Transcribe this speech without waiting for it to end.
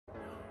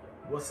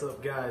What's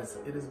up, guys?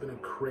 It has been a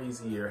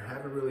crazy year.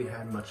 Haven't really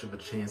had much of a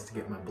chance to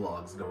get my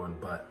blogs going,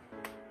 but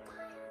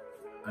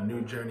a new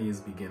journey is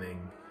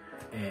beginning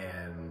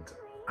and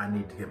I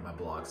need to get my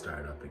blog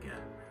started up again.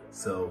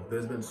 So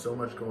there's been so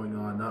much going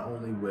on, not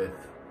only with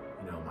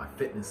my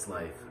fitness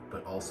life,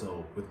 but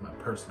also with my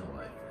personal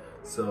life.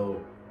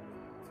 So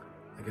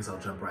I guess I'll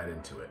jump right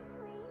into it.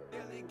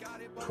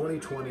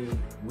 2020,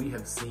 we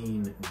have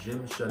seen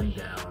gyms shutting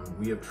down.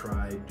 We have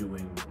tried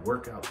doing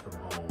workouts from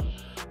home.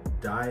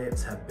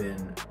 Diets have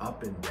been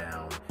up and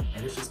down,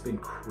 and it's just been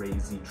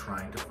crazy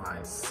trying to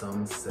find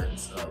some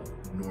sense of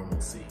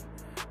normalcy.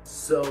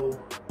 So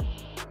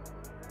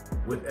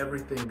with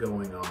everything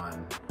going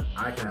on,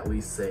 I can at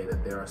least say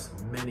that there are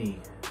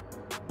many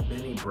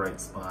bright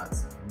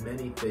spots,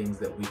 many things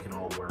that we can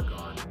all work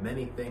on,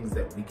 many things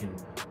that we can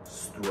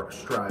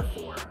strive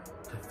for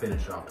to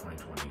finish off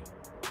 2020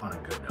 on a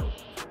good note.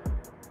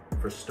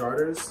 For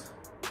starters,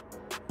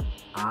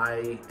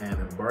 I am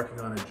embarking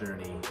on a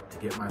journey to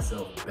get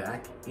myself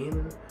back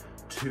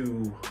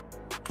into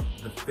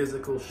the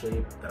physical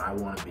shape that I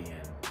want to be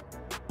in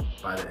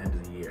by the end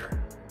of the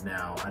year.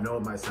 Now, I know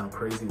it might sound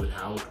crazy with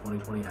how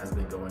 2020 has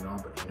been going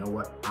on, but you know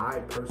what? I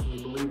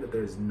personally believe that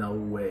there's no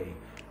way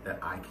that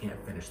I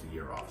can't finish the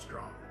year off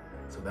strong.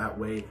 So that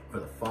way, for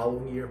the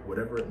following year,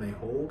 whatever it may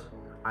hold,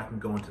 I can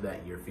go into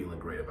that year feeling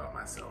great about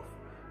myself.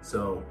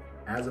 So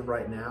as of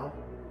right now,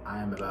 I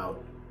am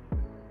about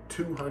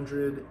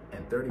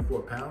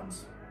 234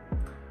 pounds,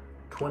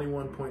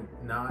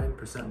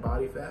 21.9%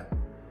 body fat.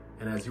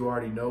 And as you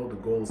already know, the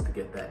goal is to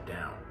get that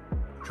down.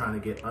 I'm trying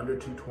to get under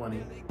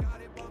 220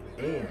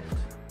 and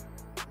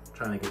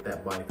trying to get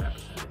that body fat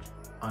percentage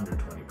under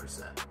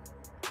 20%.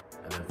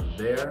 And then from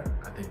there,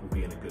 I think we'll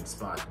be in a good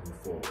spot to move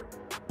forward.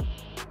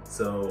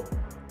 So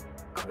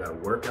I've got a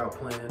workout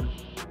plan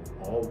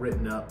all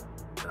written up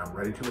that I'm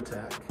ready to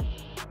attack.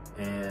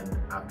 And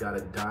I've got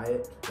a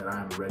diet that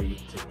I'm ready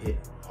to hit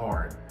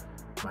hard.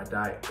 My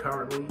diet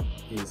currently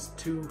is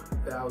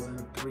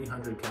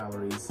 2,300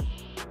 calories,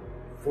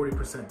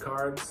 40%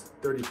 carbs,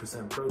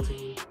 30%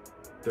 protein,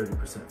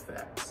 30%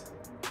 fats.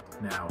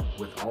 Now,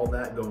 with all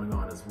that going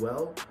on as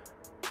well,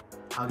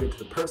 I'll get to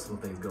the personal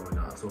things going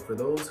on. So for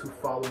those who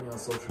follow me on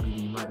social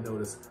media, you might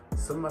notice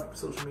some of my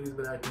social media has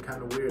been acting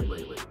kind of weird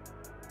lately.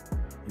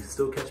 You can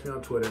still catch me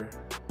on Twitter,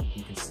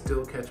 you can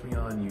still catch me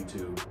on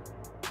YouTube,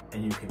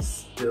 and you can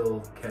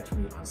still catch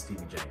me on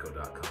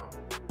StevieJenko.com.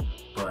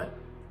 But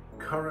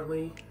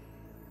currently,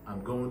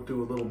 I'm going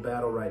through a little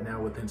battle right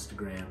now with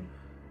Instagram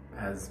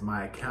as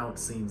my account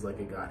seems like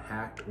it got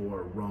hacked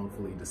or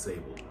wrongfully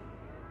disabled.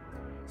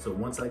 So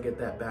once I get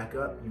that back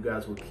up, you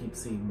guys will keep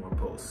seeing more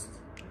posts.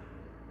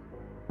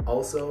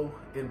 Also,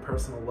 in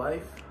personal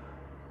life,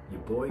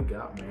 your boy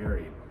got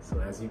married. So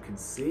as you can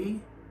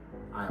see,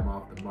 I am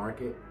off the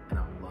market and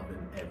I'm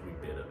loving every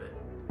bit of it.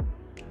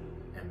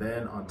 And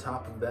then on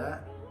top of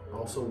that,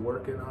 also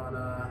working on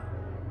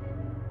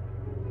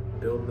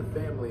building the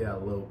family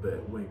out a little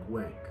bit, wink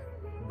wink.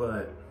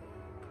 But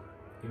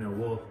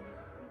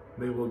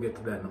maybe we'll get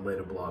to that in a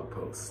later blog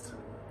post.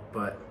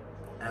 But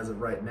as of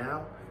right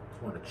now,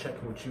 just want to check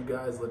in with you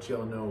guys, let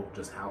y'all know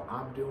just how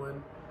I'm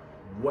doing,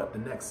 what the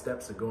next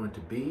steps are going to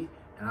be,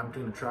 and I'm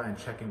going to try and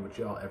check in with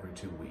y'all every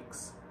 2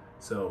 weeks.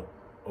 So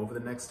over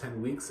the next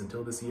 10 weeks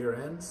until this year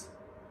ends,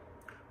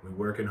 we're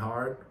working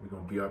hard, we're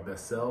going to be our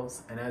best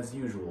selves, and as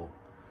usual,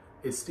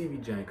 it's Stevie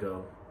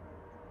Jenko,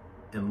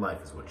 and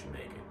life is what you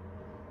make it.